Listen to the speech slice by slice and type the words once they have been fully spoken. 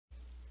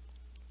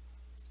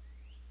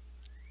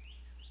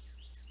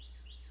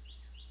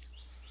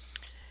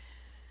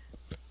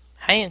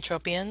Hi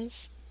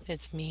Entropians,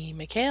 it's me,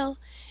 Mikhail,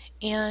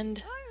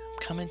 and I'm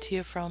coming to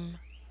you from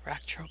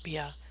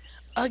Rocktropia.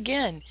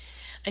 Again,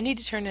 I need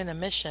to turn in a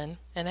mission,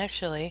 and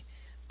actually,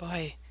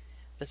 boy,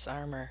 this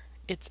armor.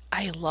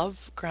 I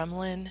love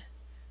Gremlin,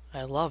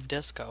 I love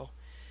Disco,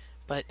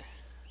 but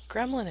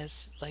Gremlin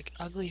is like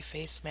ugly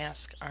face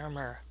mask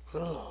armor.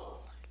 Ugh,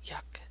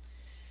 yuck.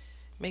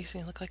 Makes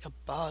me look like a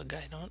bug,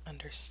 I don't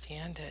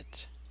understand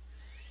it.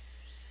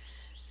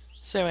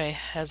 So anyway,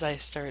 as I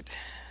start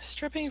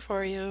stripping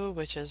for you,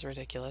 which is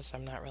ridiculous,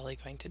 I'm not really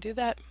going to do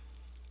that.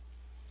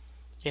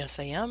 Yes,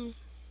 I am.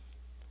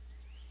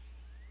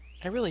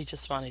 I really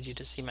just wanted you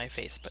to see my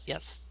face, but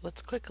yes,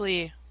 let's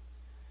quickly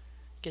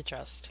get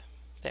dressed.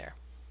 There.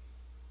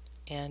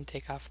 And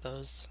take off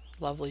those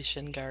lovely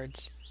shin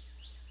guards.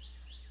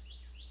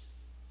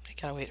 I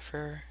gotta wait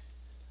for...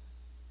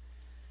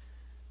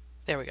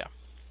 There we go.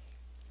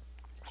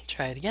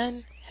 Try it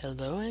again.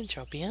 Hello,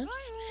 Entropians.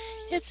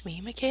 It's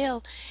me,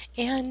 Mikhail,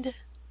 and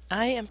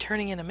I am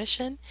turning in a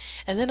mission,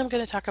 and then I'm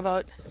going to talk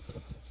about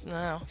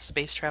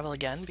space travel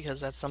again, because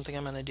that's something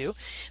I'm going to do,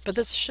 but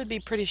this should be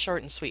pretty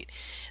short and sweet.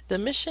 The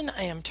mission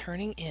I am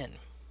turning in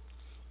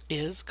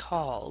is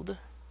called,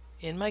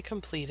 in my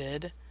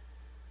completed,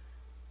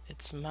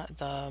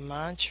 the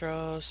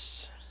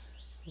Montrose,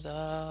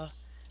 the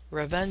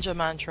Revenge of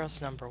Montrose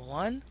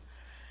 #1.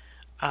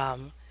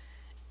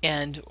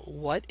 And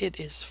what it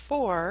is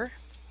for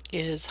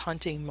is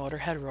hunting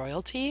Motorhead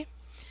royalty.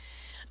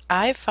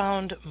 I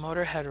found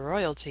Motorhead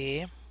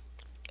royalty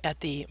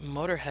at the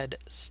Motorhead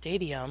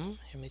Stadium.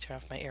 Let me turn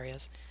off my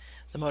areas.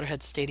 The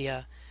Motorhead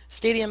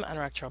Stadium on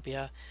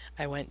Rocktropia.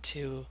 I went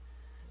to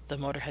the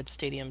Motorhead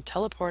Stadium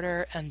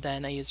teleporter, and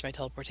then I used my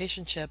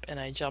teleportation chip and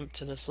I jumped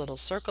to this little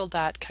circle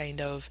dot kind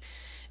of,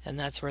 and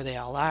that's where they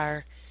all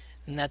are,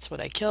 and that's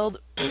what I killed.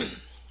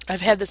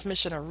 I've had this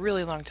mission a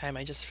really long time.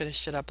 I just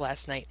finished it up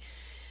last night,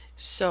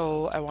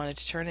 so I wanted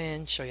to turn in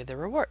and show you the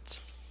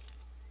rewards.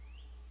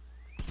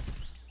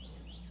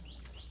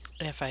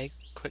 If I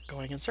quit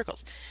going in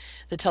circles,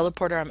 the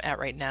teleporter I'm at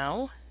right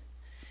now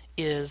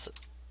is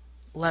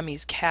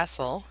Lemmy's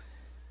Castle,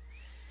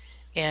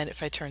 and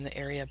if I turn the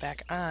area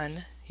back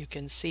on, you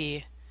can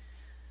see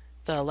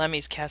the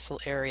Lemmy's Castle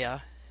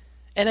area,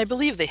 and I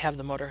believe they have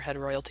the Motorhead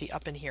royalty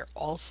up in here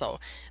also.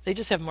 They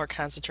just have more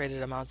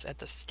concentrated amounts at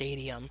the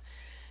stadium,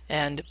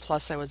 and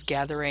plus I was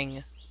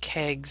gathering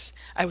kegs.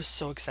 I was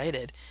so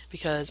excited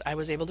because I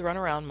was able to run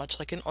around much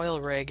like an oil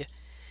rig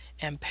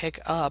and pick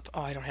up,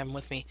 oh, I don't have them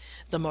with me,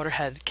 the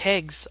Motorhead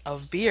kegs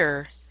of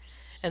beer.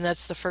 And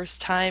that's the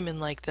first time in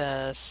like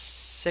the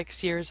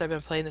 6 years I've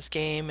been playing this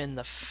game, in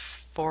the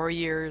 4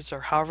 years or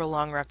however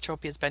long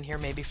Rocktropia's been here,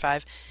 maybe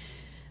 5,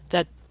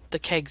 that the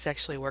kegs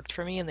actually worked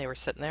for me, and they were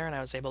sitting there and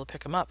I was able to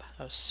pick them up.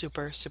 I was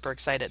super, super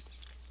excited.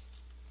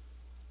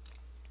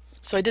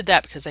 So I did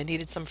that because I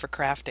needed some for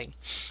crafting.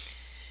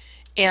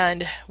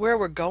 And where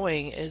we're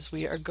going is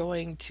we are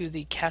going to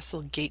the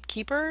Castle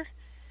Gatekeeper,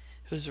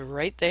 who's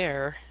right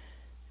there.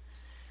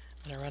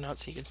 I'm going to run out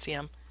so you can see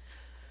him.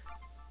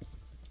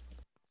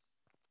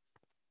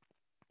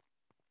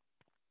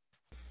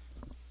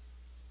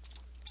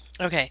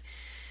 Okay,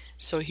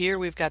 so here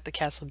we've got the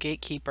Castle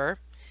Gatekeeper,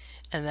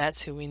 and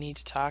that's who we need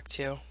to talk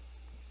to.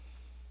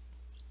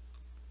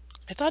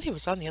 I thought he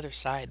was on the other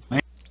side.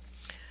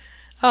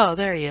 Oh,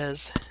 there he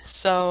is.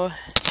 So,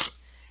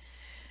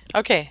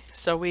 okay,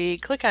 so we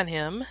click on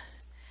him,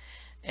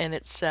 and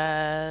it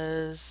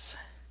says,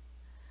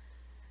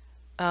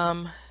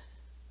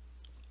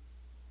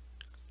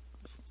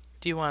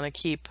 do you want to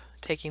keep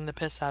taking the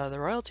piss out of the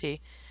royalty?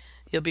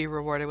 You'll be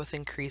rewarded with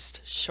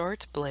increased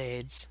short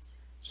blades.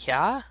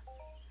 Yeah?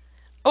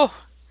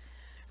 Oh!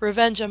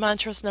 Revenge of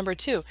Montrose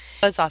 #2.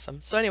 That's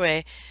awesome. So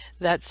anyway,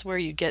 that's where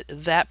you get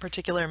that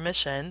particular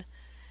mission.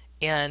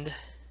 And,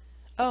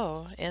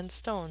 oh, and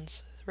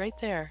stones. Right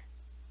there.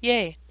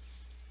 Yay!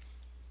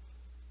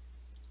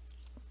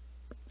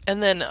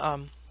 And then,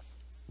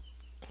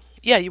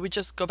 yeah, you would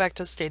just go back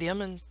to the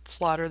stadium and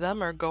slaughter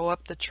them, or go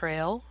up the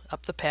trail,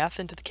 up the path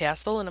into the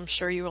castle, and I'm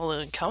sure you will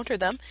encounter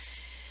them.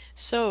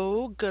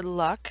 So, good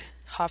luck.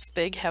 Huff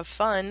big, have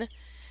fun.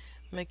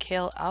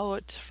 Mikhail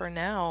out for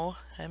now.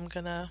 I'm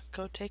gonna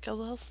go take a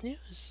little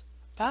snooze.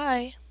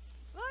 Bye.